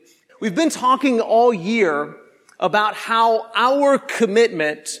We've been talking all year about how our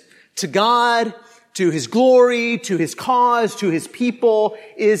commitment to God, to His glory, to His cause, to His people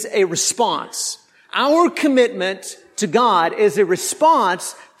is a response. Our commitment to God is a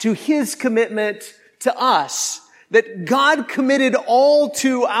response to His commitment to us. That God committed all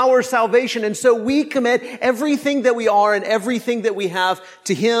to our salvation, and so we commit everything that we are and everything that we have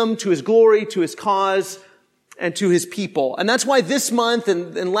to Him, to His glory, to His cause, and to His people. And that's why this month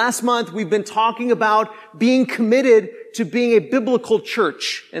and last month we've been talking about being committed to being a biblical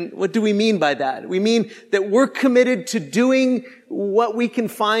church. And what do we mean by that? We mean that we're committed to doing what we can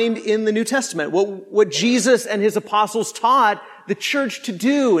find in the New Testament, what Jesus and His apostles taught the church to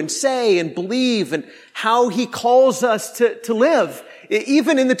do and say and believe, and how He calls us to live.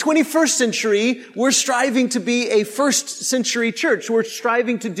 Even in the 21st century, we're striving to be a first century church. We're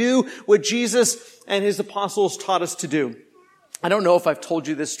striving to do what Jesus and His apostles taught us to do. I don't know if I've told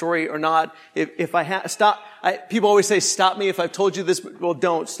you this story or not. If I have, people always say, stop me if I've told you this. Well,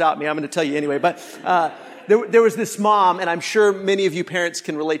 don't stop me. I'm going to tell you anyway. But, there was this mom, and I'm sure many of you parents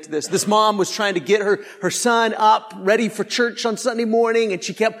can relate to this. This mom was trying to get her son up, ready for church on Sunday morning, and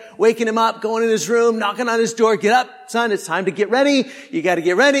she kept waking him up, going in his room, knocking on his door. Get up, son, it's time to get ready. You gotta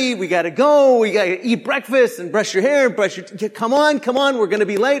get ready. We gotta go. We gotta eat breakfast and brush your hair and come on. We're gonna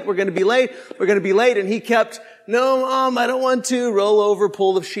be late. And he kept, no, Mom, I don't want to. Roll over,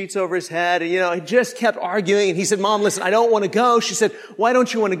 pull the sheets over his head. And, he just kept arguing. And he said, Mom, listen, I don't want to go. She said, why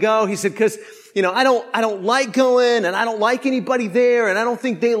don't you want to go? He said, because, I don't like going, and I don't like anybody there, and I don't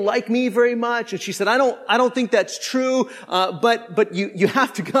think they like me very much. And she said, I don't think that's true. But you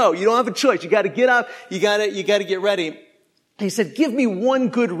have to go. You don't have a choice. You got to get up. You got to get ready. He said, give me one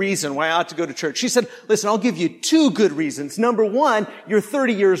good reason why I ought to go to church. She said, listen, I'll give you two good reasons. Number one, you're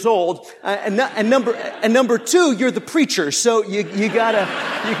 30 years old. And number two, you're the preacher. So you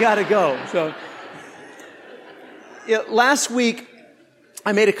gotta go. So, last week,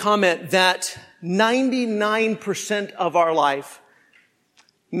 I made a comment that 99% of our life,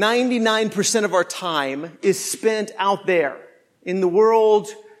 99% of our time is spent out there in the world,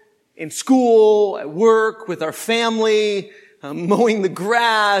 in school, at work, with our family, mowing the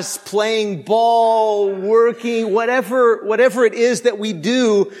grass, playing ball, working, whatever it is that we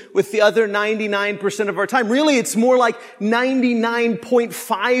do with the other 99% of our time. Really, it's more like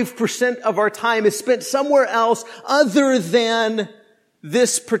 99.5% of our time is spent somewhere else other than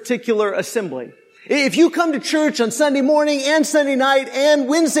this particular assembly. If you come to church on Sunday morning and Sunday night and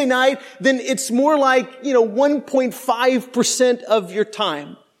Wednesday night, then it's more like, 1.5% of your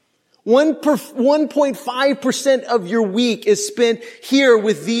time. 1.5% of your week is spent here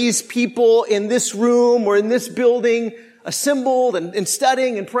with these people in this room or in this building, assembled and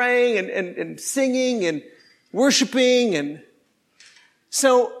studying and praying and singing and worshiping. And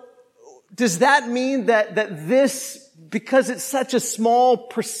so does that mean that this, because it's such a small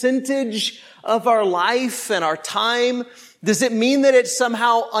percentage of our life and our time, does it mean that it's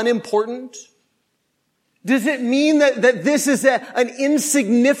somehow unimportant? Does it mean that this is an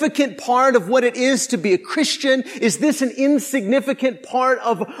insignificant part of what it is to be a Christian? Is this an insignificant part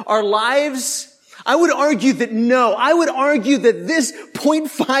of our lives? I would argue that no. I would argue that this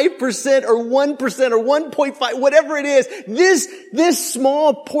 0.5% or 1% or 1.5, whatever it is, this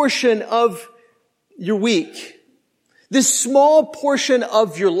small portion of your week, this small portion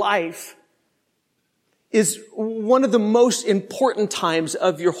of your life is one of the most important times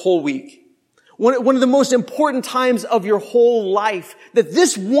of your whole week. One of the most important times of your whole life. That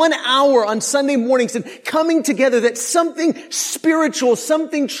this 1 hour on Sunday mornings and coming together, that something spiritual,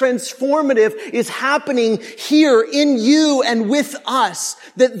 something transformative is happening here in you and with us.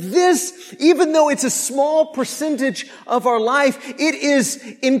 That this, even though it's a small percentage of our life, it is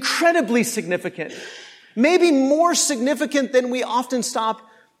incredibly significant. Maybe more significant than we often stop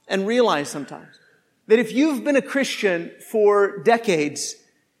and realize sometimes. That if you've been a Christian for decades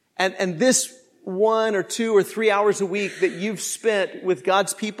and this 1 or 2 or 3 hours a week that you've spent with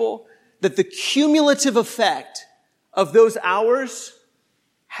God's people, that the cumulative effect of those hours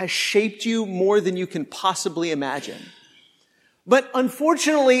has shaped you more than you can possibly imagine. But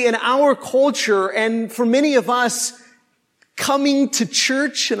unfortunately, in our culture, and for many of us, coming to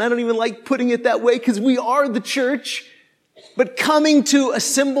church, and I don't even like putting it that way because we are the church, but coming to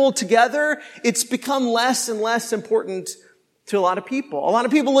assemble together, it's become less and less important to a lot of people. A lot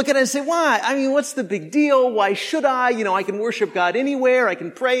of people look at it and say, why? I mean, what's the big deal? Why should I? I can worship God anywhere. I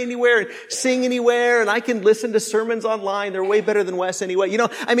can pray anywhere and sing anywhere. And I can listen to sermons online. They're way better than Wes anyway.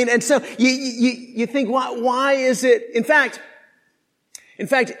 And so you think, why is it? In fact,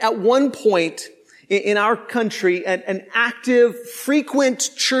 at one point in our country, an active,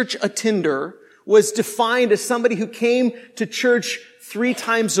 frequent church attender was defined as somebody who came to church 3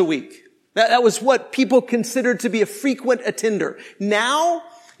 times a week. That was what people considered to be a frequent attender. Now,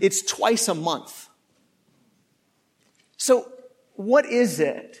 it's twice a month. So, what is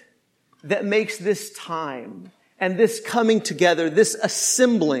it that makes this time and this coming together, this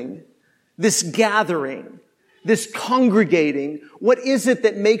assembling, this gathering, this congregating, what is it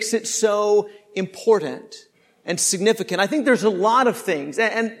that makes it so important and significant? I think there's a lot of things,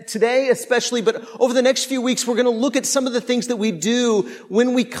 and today especially, but over the next few weeks, we're going to look at some of the things that we do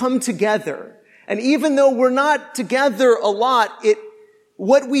when we come together. And even though we're not together a lot,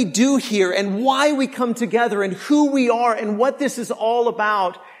 what we do here and why we come together and who we are and what this is all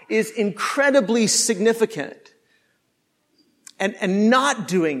about is incredibly significant. And not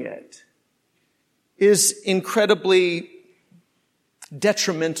doing it is incredibly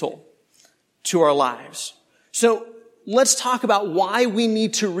detrimental to our lives. So let's talk about why we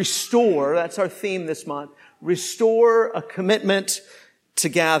need to restore, that's our theme this month, restore a commitment to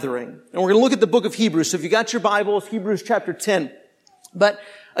gathering. And we're going to look at the book of Hebrews. So if you got your Bibles, Hebrews chapter 10. But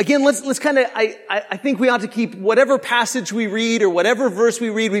again, let's kind of, I think we ought to keep whatever passage we read or whatever verse we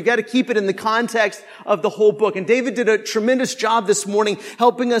read, we've got to keep it in the context of the whole book. And David did a tremendous job this morning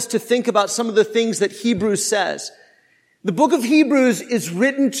helping us to think about some of the things that Hebrews says. The book of Hebrews is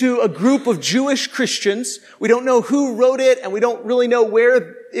written to a group of Jewish Christians. We don't know who wrote it, and we don't really know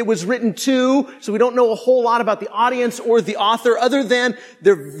where it was written to, so we don't know a whole lot about the audience or the author, other than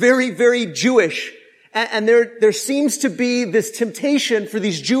they're very, very Jewish. And there seems to be this temptation for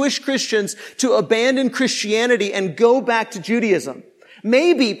these Jewish Christians to abandon Christianity and go back to Judaism.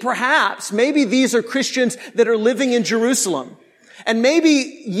 Maybe these are Christians that are living in Jerusalem. And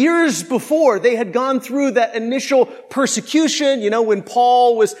maybe years before they had gone through that initial persecution, when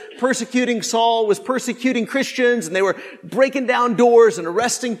Paul was persecuting Saul, was persecuting Christians, and they were breaking down doors and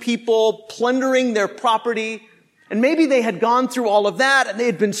arresting people, plundering their property. And maybe they had gone through all of that and they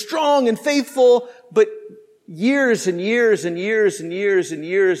had been strong and faithful, but years and years and years and years and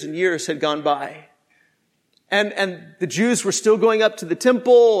years and years had gone by. And the Jews were still going up to the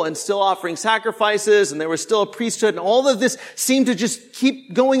temple and still offering sacrifices, and there was still a priesthood, and all of this seemed to just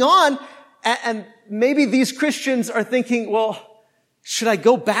keep going on. And maybe these Christians are thinking, well, should I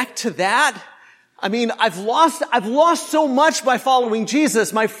go back to that? I mean, I've lost so much by following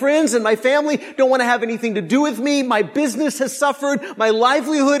Jesus. My friends and my family don't want to have anything to do with me. My business has suffered. My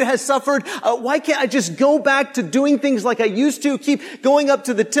livelihood has suffered. Why can't I just go back to doing things like I used to, keep going up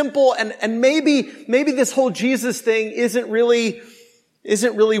to the temple? And maybe this whole Jesus thing isn't really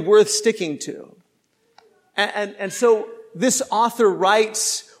worth sticking to. And so this author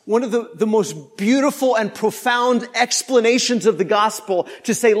writes one of the most beautiful and profound explanations of the gospel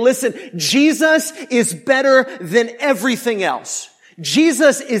to say, listen, Jesus is better than everything else.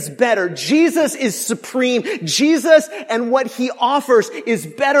 Jesus is better. Jesus is supreme. Jesus and what he offers is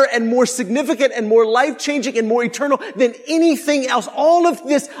better and more significant and more life-changing and more eternal than anything else. All of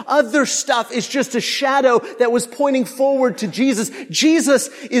this other stuff is just a shadow that was pointing forward to Jesus. Jesus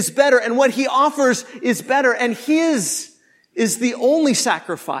is better, and what he offers is better, and his is the only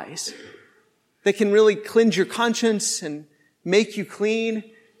sacrifice that can really cleanse your conscience and make you clean.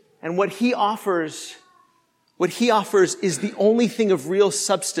 And what he offers is the only thing of real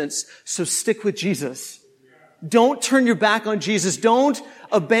substance. So stick with Jesus. Don't turn your back on Jesus. Don't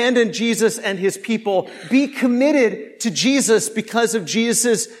abandon Jesus and his people. Be committed to Jesus because of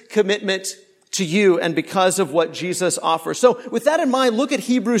Jesus' commitment to you and because of what Jesus offers. So with that in mind, look at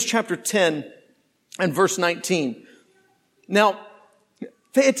Hebrews chapter 10 and verse 19. Now,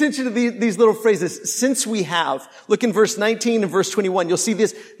 pay attention to these little phrases. Since we have. Look in verse 19 and verse 21. You'll see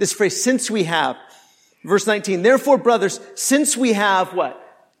this phrase, since we have. Verse 19. Therefore, brothers, since we have what?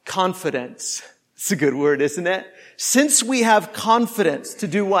 Confidence. It's a good word, isn't it? Since we have confidence to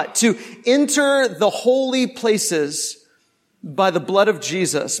do what? To enter the holy places by the blood of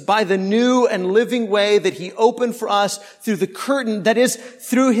Jesus, by the new and living way that he opened for us through the curtain, that is,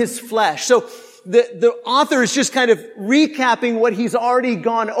 through his flesh. So, the author is just kind of recapping what he's already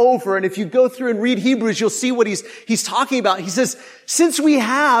gone over. And if you go through and read Hebrews, you'll see what he's talking about. He says, since we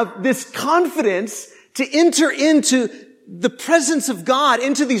have this confidence to enter into the presence of God,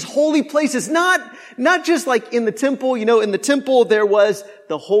 into these holy places, not just like in the temple, in the temple there was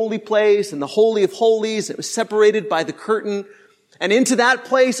the holy place and the holy of holies. It was separated by the curtain. And into that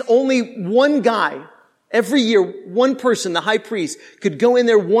place, only one guy, every year, one person, the high priest, could go in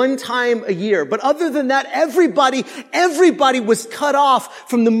there one time a year. But other than that, everybody was cut off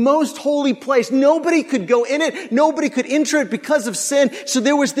from the most holy place. Nobody could go in it. Nobody could enter it because of sin. So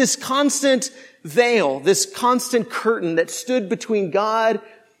there was this constant veil, this constant curtain that stood between God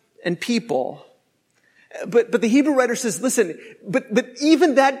and people. But the Hebrew writer says, listen, but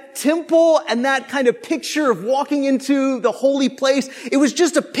even that temple and that kind of picture of walking into the holy place, it was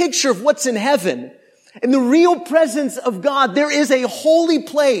just a picture of what's in heaven. In the real presence of God, there is a holy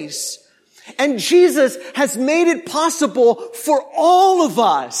place. And Jesus has made it possible for all of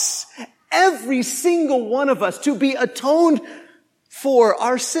us, every single one of us, to be atoned for,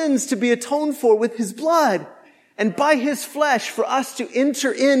 our sins to be atoned for with his blood. And by his flesh, for us to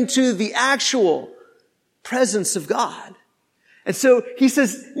enter into the actual presence of God. And so he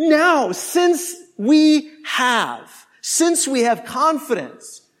says, now, since we have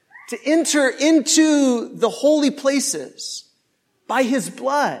confidence to enter into the holy places by his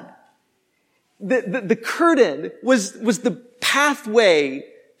blood, the curtain was the pathway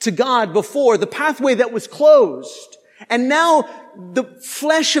to God before, the pathway that was closed. And now the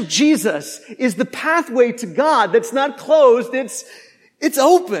flesh of Jesus is the pathway to God that's not closed, it's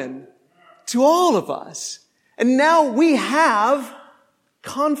open to all of us. And now we have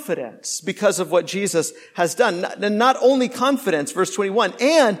confidence because of what Jesus has done. Not only confidence, verse 21,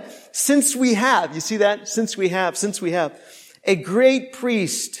 and since we have, you see that? Since we have a great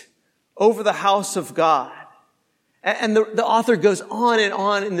priest over the house of God. And the author goes on and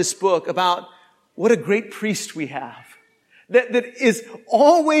on in this book about what a great priest we have. That is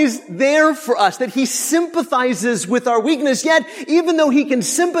always there for us, that he sympathizes with our weakness. Yet, even though he can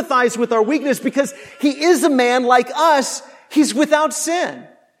sympathize with our weakness because he is a man like us, he's without sin.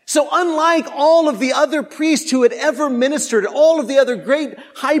 So unlike all of the other priests who had ever ministered, all of the other great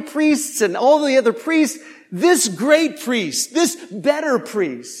high priests and all the other priests, this great priest, this better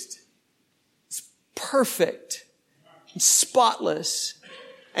priest, is perfect and spotless,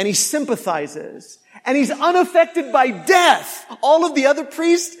 and he sympathizes. And he's unaffected by death. All of the other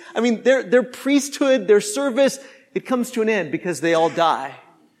priests, their priesthood, their service, it comes to an end because they all die.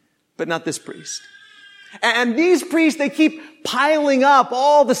 But not this priest. And these priests, they keep piling up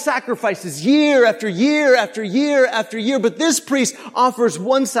all the sacrifices year after year after year after year. But this priest offers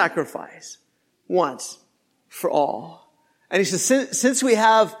one sacrifice once for all. And he says, since we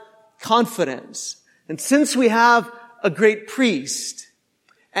have confidence and since we have a great priest.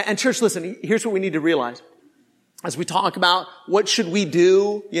 And church, listen, here's what we need to realize. As we talk about what should we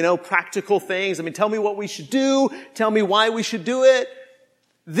do, practical things. Tell me what we should do. Tell me why we should do it.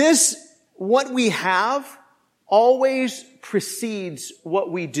 What we have always precedes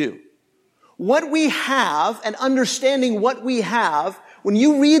what we do. What we have and understanding what we have, when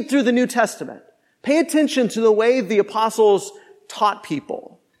you read through the New Testament, pay attention to the way the apostles taught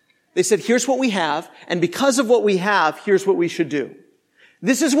people. They said, here's what we have, and because of what we have, here's what we should do.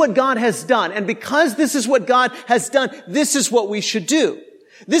 This is what God has done. And because this is what God has done, this is what we should do.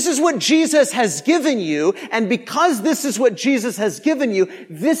 This is what Jesus has given you. And because this is what Jesus has given you,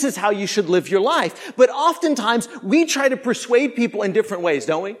 this is how you should live your life. But oftentimes we try to persuade people in different ways,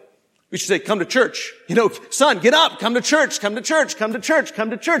 don't we? We should say, come to church. Son, get up, come to church, come to church, come to church, come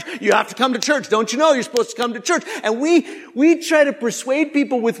to church. You have to come to church. Don't you know you're supposed to come to church? And we try to persuade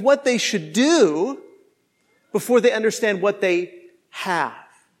people with what they should do before they understand what they have.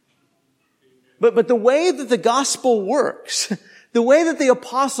 But the way that the gospel works, the way that the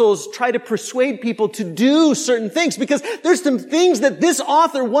apostles try to persuade people to do certain things, because there's some things that this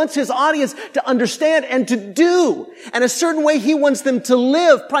author wants his audience to understand and to do. And a certain way he wants them to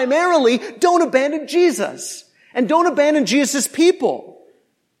live. Primarily, don't abandon Jesus. And don't abandon Jesus' people.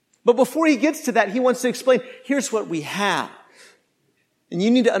 But before he gets to that, he wants to explain, here's what we have. And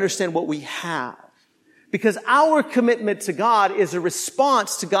you need to understand what we have. Because our commitment to God is a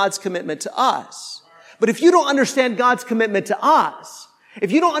response to God's commitment to us. But if you don't understand God's commitment to us,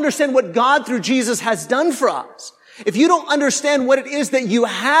 if you don't understand what God through Jesus has done for us, if you don't understand what it is that you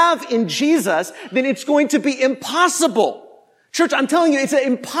have in Jesus, then it's going to be impossible. Church, I'm telling you, it's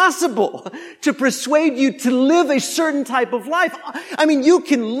impossible to persuade you to live a certain type of life. You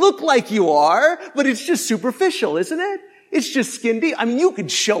can look like you are, but it's just superficial, isn't it? It's just skin deep. You can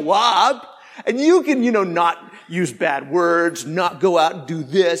show up. And you can, not use bad words, not go out and do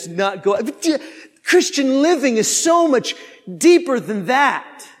this, not go out. Christian living is so much deeper than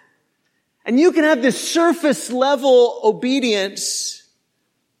that. And you can have this surface level obedience,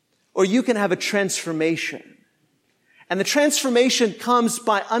 or you can have a transformation. And the transformation comes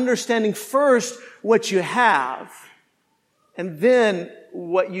by understanding first what you have, and then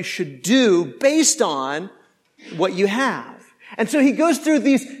what you should do based on what you have. And so he goes through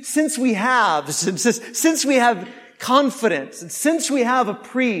these, since we have confidence, and since we have a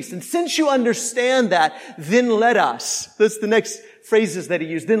priest, and since you understand that, then let us. That's the next phrases that he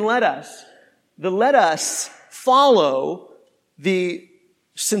used. Then let us the let us follow the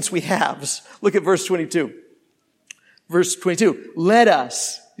since we haves. Look at verse 22. Verse 22. Let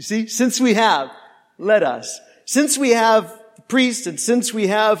us. You see? Since we have. Let us. Since we have the priest and since we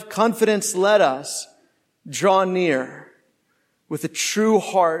have confidence, let us draw near with a true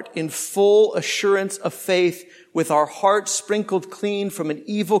heart in full assurance of faith, with our hearts sprinkled clean from an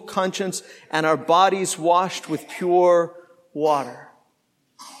evil conscience and our bodies washed with pure water.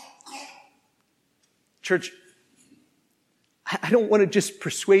 Church, I don't want to just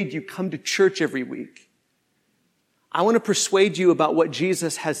persuade you, come to church every week. I want to persuade you about what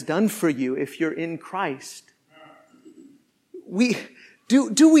Jesus has done for you if you're in Christ.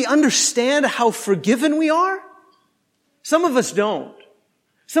 Do we understand how forgiven we are? Some of us don't.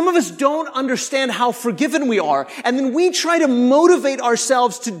 Some of us don't understand how forgiven we are. And then we try to motivate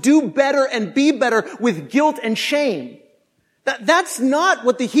ourselves to do better and be better with guilt and shame. That's not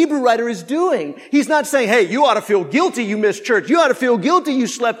what the Hebrew writer is doing. He's not saying, hey, you ought to feel guilty you missed church. You ought to feel guilty you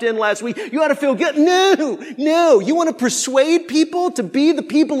slept in last week. You ought to feel guilty. No. You want to persuade people to be the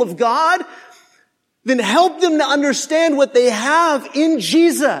people of God? Then help them to understand what they have in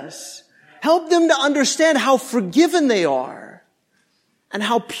Jesus. Help them to understand how forgiven they are and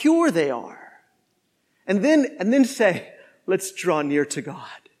how pure they are. And then say, let's draw near to God.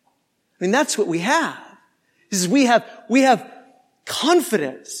 I mean, that's what we have. Is we have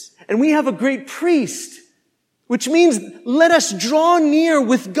confidence and we have a great priest, which means let us draw near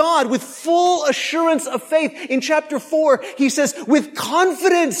with God with full assurance of faith. In chapter 4, he says, with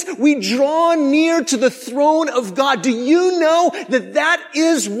confidence we draw near to the throne of God. Do you know that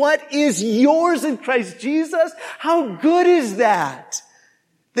is what is yours in Christ Jesus? How good is that?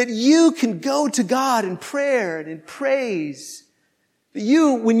 That you can go to God in prayer and in praise.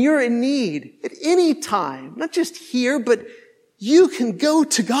 You, when you're in need, at any time, not just here, but you can go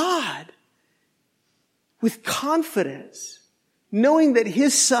to God with confidence, knowing that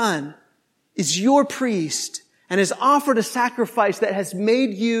His Son is your priest and has offered a sacrifice that has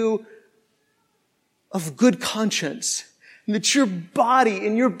made you of good conscience, and that your body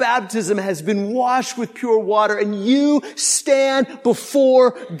in your baptism has been washed with pure water, and you stand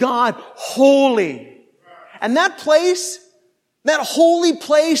before God holy. And that place, that holy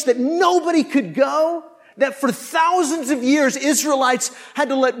place that nobody could go, that for thousands of years Israelites had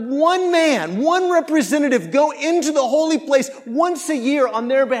to let one man, one representative go into the holy place once a year on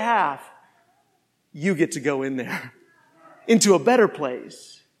their behalf. You get to go in there, into a better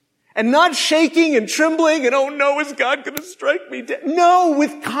place. And not shaking and trembling and, oh no, is God going to strike me dead? No,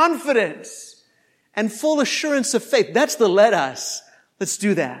 with confidence and full assurance of faith. That's the let us. Let's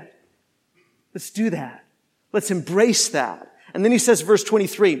do that. Let's do that. Let's embrace that. And then he says, verse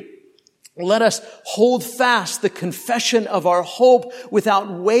 23, let us hold fast the confession of our hope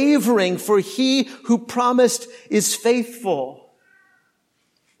without wavering, for He who promised is faithful.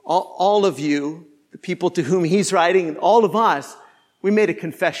 All of you, the people to whom he's writing, and all of us, we made a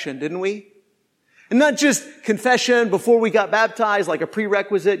confession, didn't we? And not just confession before we got baptized, like a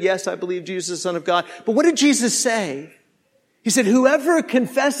prerequisite. Yes, I believe Jesus is the Son of God. But what did Jesus say? He said, whoever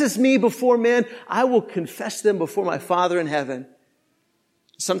confesses me before men, I will confess them before my Father in heaven.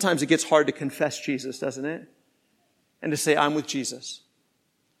 Sometimes it gets hard to confess Jesus, doesn't it? And to say, I'm with Jesus.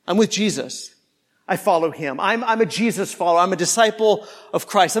 I'm with Jesus. I follow Him. I'm a Jesus follower. I'm a disciple of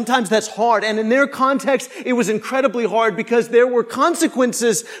Christ. Sometimes that's hard. And in their context, it was incredibly hard because there were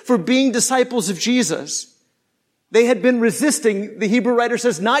consequences for being disciples of Jesus. They had been resisting, the Hebrew writer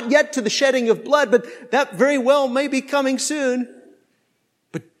says, not yet to the shedding of blood, but that very well may be coming soon.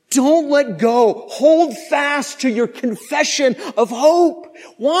 But don't let go. Hold fast to your confession of hope.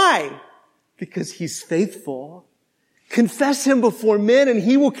 Why? Because He's faithful. Confess Him before men and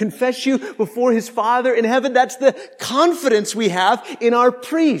He will confess you before His Father in heaven. That's the confidence we have in our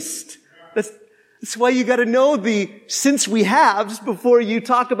priest. That's why you got to know the since we haves before you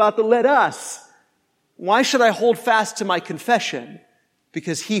talk about the let us. Why should I hold fast to my confession?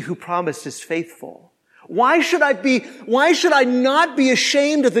 Because He who promised is faithful. Why should I not be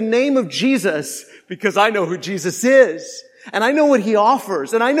ashamed of the name of Jesus? Because I know who Jesus is. And I know what He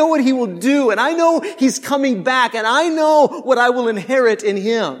offers. And I know what He will do. And I know He's coming back. And I know what I will inherit in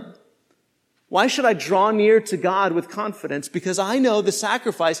Him. Why should I draw near to God with confidence? Because I know the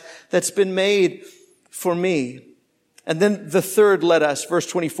sacrifice that's been made for me. And then the third let us, verse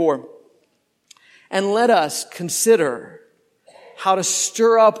 24. And let us consider how to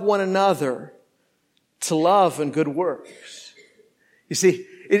stir up one another to love and good works. You see,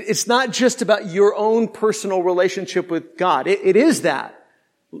 it's not just about your own personal relationship with God. It is that.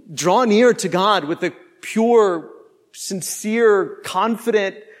 Draw near to God with a pure, sincere,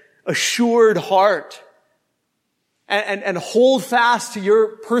 confident assured heart and hold fast to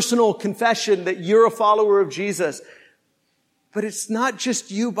your personal confession that you're a follower of Jesus. But it's not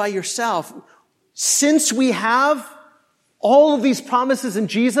just you by yourself. Since we have all of these promises in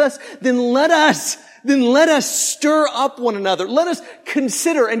Jesus, then let us stir up one another. Let us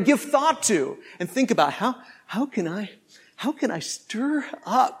consider and give thought to and think about how can I stir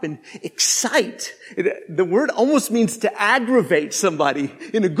up and excite? The word almost means to aggravate somebody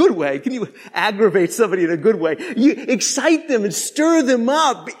in a good way. Can you aggravate somebody in a good way? You excite them and stir them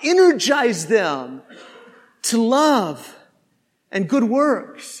up, energize them to love and good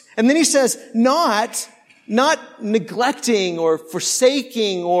works. And then he says, not neglecting or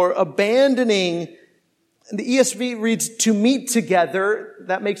forsaking or abandoning. The ESV reads to meet together.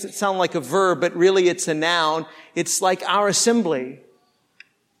 That makes it sound like a verb, but really it's a noun. It's like our assembly.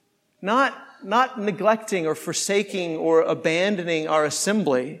 Not neglecting or forsaking or abandoning our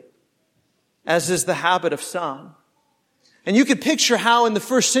assembly, as is the habit of some. And you could picture how in the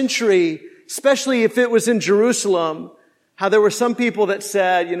first century, especially if it was in Jerusalem, how there were some people that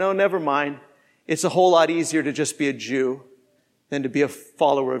said, never mind. It's a whole lot easier to just be a Jew than to be a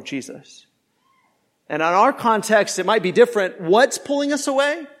follower of Jesus. And in our context, it might be different. What's pulling us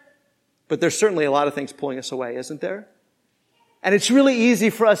away? But there's certainly a lot of things pulling us away, isn't there? And it's really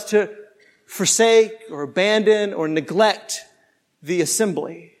easy for us to forsake or abandon or neglect the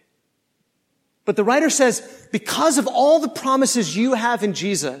assembly. But the writer says, because of all the promises you have in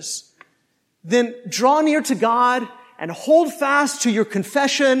Jesus, then draw near to God and hold fast to your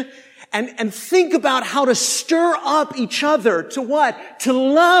confession and think about how to stir up each other to what? To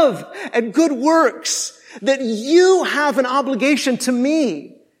love and good works. That you have an obligation to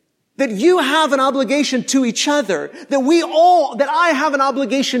me. That you have an obligation to each other. That I have an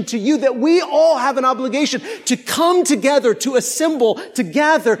obligation to you. That we all have an obligation to come together, to assemble, to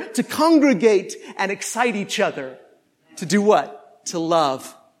gather, to congregate and excite each other. To do what? To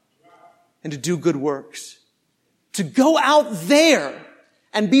love and to do good works. To go out there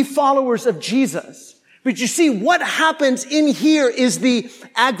and be followers of Jesus. But you see, what happens in here is the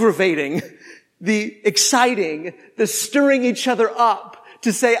aggravating, the exciting, the stirring each other up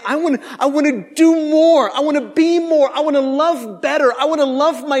to say, I want to do more. I want to be more. I want to love better. I want to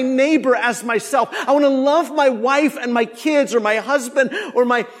love my neighbor as myself. I want to love my wife and my kids or my husband or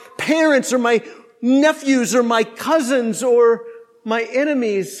my parents or my nephews or my cousins or my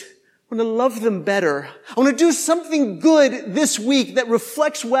enemies. I want to love them better. I want to do something good this week that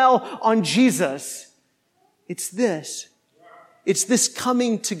reflects well on Jesus. It's this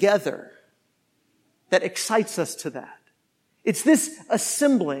coming together that excites us to that. It's this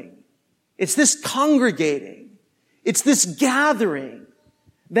assembling. It's this congregating. It's this gathering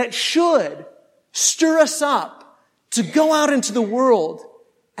that should stir us up to go out into the world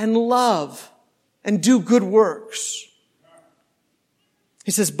and love and do good works.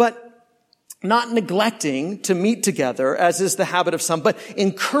 He says, but not neglecting to meet together, as is the habit of some, but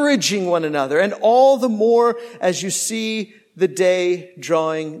encouraging one another, and all the more as you see the day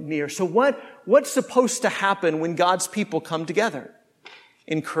drawing near. So what's supposed to happen when God's people come together?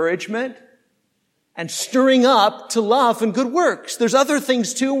 Encouragement and stirring up to love and good works. There's other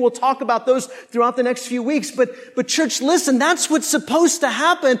things too. We'll talk about those throughout the next few weeks. But church, listen, that's what's supposed to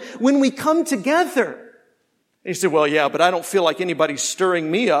happen when we come together. And you say, well, yeah, but I don't feel like anybody's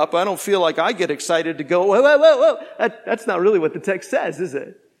stirring me up. I don't feel like I get excited to go, whoa. That's not really what the text says, is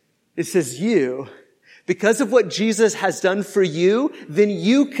it? It says you, because of what Jesus has done for you, then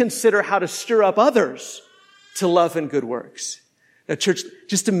you consider how to stir up others to love and good works. Now, church,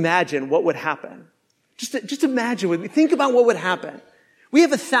 just imagine what would happen. Just imagine with me. Think about what would happen. We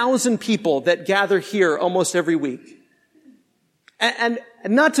have 1,000 people that gather here almost every week. And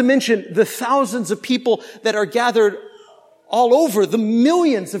not to mention the thousands of people that are gathered all over, the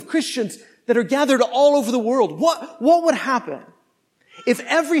millions of Christians that are gathered all over the world. What would happen if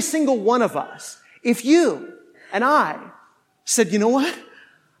every single one of us, if you and I said, you know what?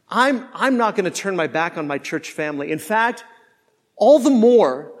 I'm not going to turn my back on my church family. In fact, all the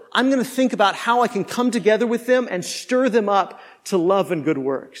more, I'm going to think about how I can come together with them and stir them up to love and good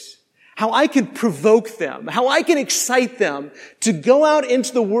works. How I can provoke them, how I can excite them to go out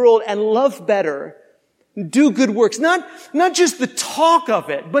into the world and love better, do good works. Not just the talk of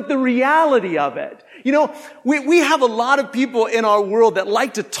it, but the reality of it. You know, we have a lot of people in our world that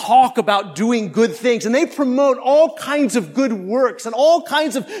like to talk about doing good things, and they promote all kinds of good works and all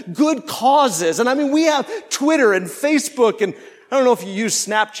kinds of good causes. And I mean, we have Twitter and Facebook and I don't know if you use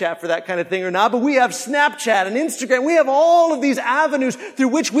Snapchat for that kind of thing or not, but we have Snapchat and Instagram. We have all of these avenues through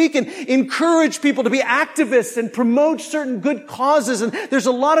which we can encourage people to be activists and promote certain good causes, and there's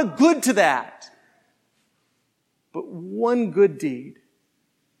a lot of good to that. But one good deed,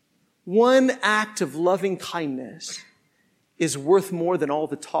 one act of loving kindness is worth more than all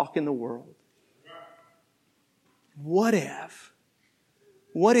the talk in the world. What if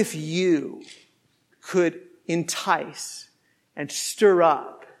you could entice and stir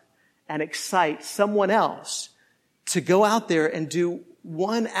up and excite someone else to go out there and do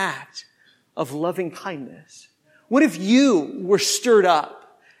one act of loving kindness? What if you were stirred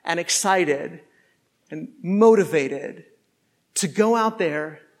up and excited and motivated to go out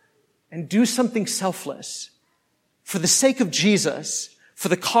there and do something selfless for the sake of Jesus, for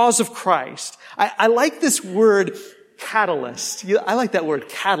the cause of Christ? I like this word catalyst. I like that word,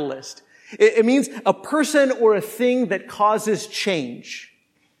 catalyst. It means a person or a thing that causes change.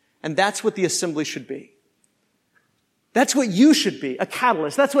 And that's what the assembly should be. That's what you should be, a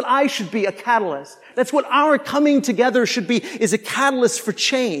catalyst. That's what I should be, a catalyst. That's what our coming together should be, is a catalyst for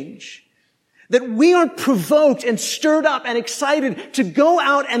change. That we are provoked and stirred up and excited to go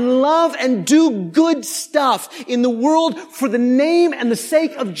out and love and do good stuff in the world for the name and the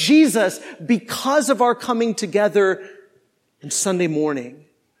sake of Jesus because of our coming together on Sunday morning.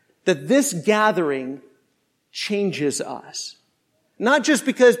 That this gathering changes us. Not just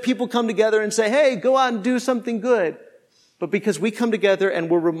because people come together and say, hey, go out and do something good, but because we come together and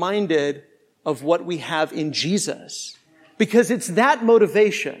we're reminded of what we have in Jesus. Because it's that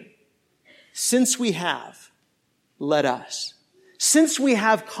motivation. Since we have, let us. Since we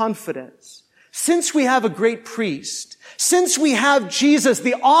have confidence, since we have a great priest, since we have Jesus,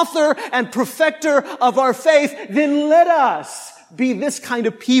 the author and perfecter of our faith, then let us be this kind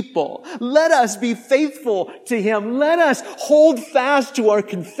of people. Let us be faithful to Him. Let us hold fast to our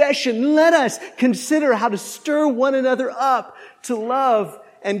confession. Let us consider how to stir one another up to love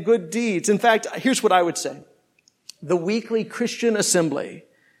and good deeds. In fact, here's what I would say. The weekly Christian assembly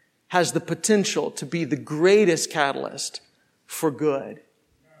has the potential to be the greatest catalyst for good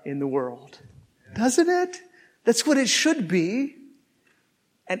in the world. Doesn't it? That's what it should be.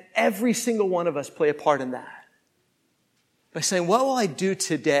 And every single one of us play a part in that. By saying, what will I do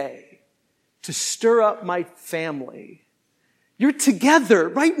today to stir up my family? You're together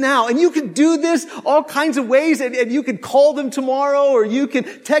right now, and you can do this all kinds of ways, and you can call them tomorrow, or you can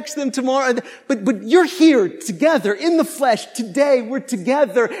text them tomorrow, but you're here together in the flesh. Today, we're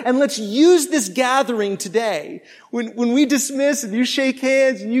together, and let's use this gathering today. When we dismiss and you shake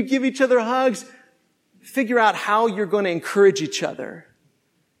hands and you give each other hugs, figure out how you're going to encourage each other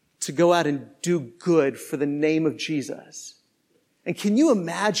to go out and do good for the name of Jesus. And can you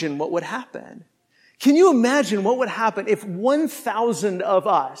imagine what would happen? Can you imagine what would happen if 1,000 of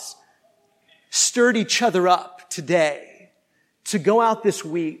us stirred each other up today to go out this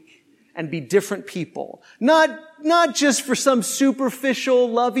week and be different people? Not just for some superficial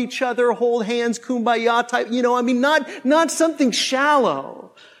love each other, hold hands, kumbaya type, not something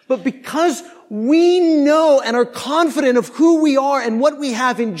shallow, but because we know and are confident of who we are and what we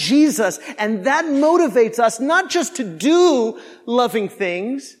have in Jesus. And that motivates us not just to do loving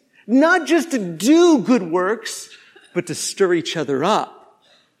things, not just to do good works, but to stir each other up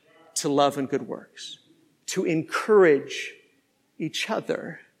to love and good works, to encourage each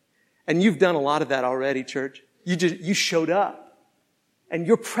other. And you've done a lot of that already, church. You showed up, and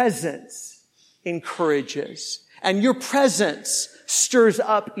your presence encourages, and your presence stirs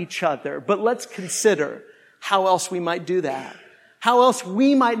up each other. But let's consider how else we might do that. How else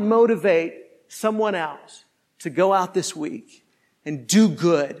we might motivate someone else to go out this week and do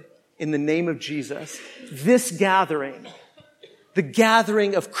good in the name of Jesus. This gathering, the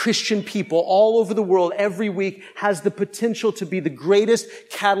gathering of Christian people all over the world every week, has the potential to be the greatest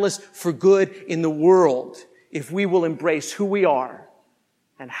catalyst for good in the world if we will embrace who we are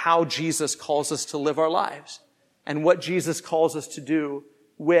and how Jesus calls us to live our lives. And what Jesus calls us to do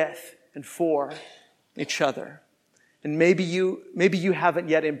with and for each other. And maybe you haven't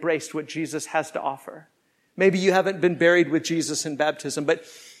yet embraced what Jesus has to offer. Maybe you haven't been buried with Jesus in baptism. But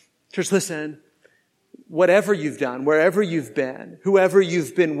church, listen, whatever you've done, wherever you've been, whoever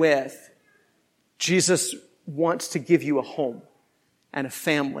you've been with, Jesus wants to give you a home and a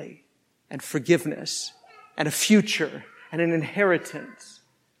family and forgiveness and a future and an inheritance.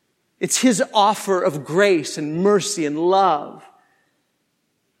 It's His offer of grace and mercy and love.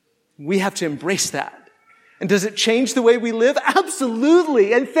 We have to embrace that. And does it change the way we live?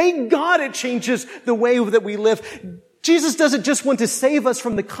 Absolutely. And thank God it changes the way that we live. Jesus doesn't just want to save us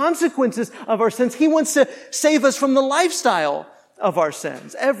from the consequences of our sins. He wants to save us from the lifestyle of our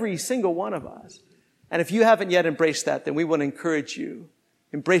sins, every single one of us. And if you haven't yet embraced that, then we want to encourage you.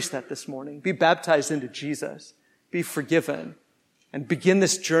 Embrace that this morning. Be baptized into Jesus. Be forgiven. And begin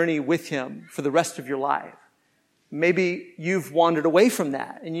this journey with him for the rest of your life. Maybe you've wandered away from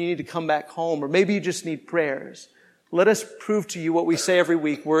that and you need to come back home, or maybe you just need prayers. Let us prove to you what we say every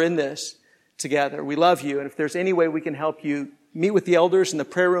week. We're in this together. We love you. And if there's any way we can help you, meet with the elders in the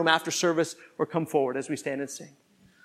prayer room after service or come forward as we stand and sing.